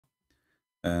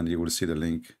and you will see the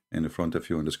link in front of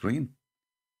you on the screen,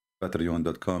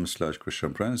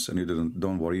 patreon.com/christianprince, and you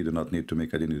don't worry, you do not need to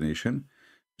make any donation.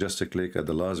 Just to click at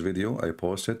the last video I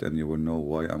posted, and you will know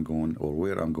why I'm going or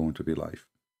where I'm going to be live.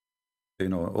 You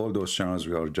know, all those channels,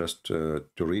 we are just to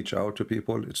reach out to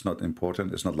people. It's not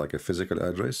important. It's not like a physical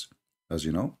address, as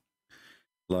you know.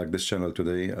 Like this channel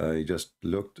today, I just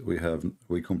looked, we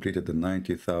completed the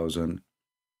 90,000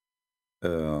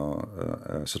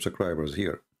 subscribers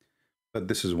here. But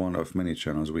this is one of many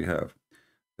channels we have.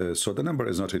 So the number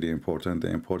is not really important. The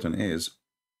important is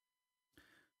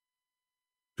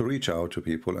to reach out to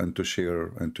people and to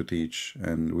share and to teach,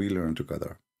 and we learn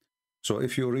together. So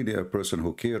if you're really a person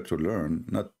who care to learn,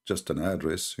 not just an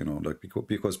address, you know, like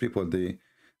because people,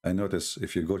 I notice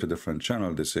if you go to different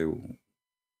channel, they say,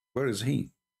 where is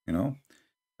he? You know,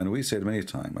 and we said many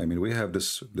times, I mean, we have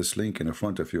this link in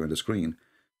front of you on the screen,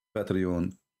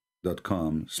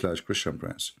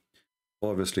 patreon.com/christianprince.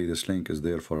 Obviously, this link is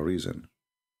there for a reason.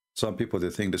 Some people, they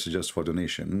think this is just for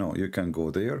donation. No, you can go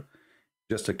there,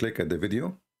 just to click at the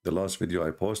video, the last video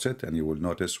I posted, and you will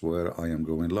notice where I am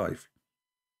going live.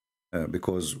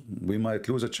 Because we might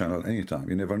lose a channel anytime.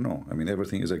 You never know. I mean,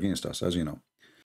 everything is against us, as you know.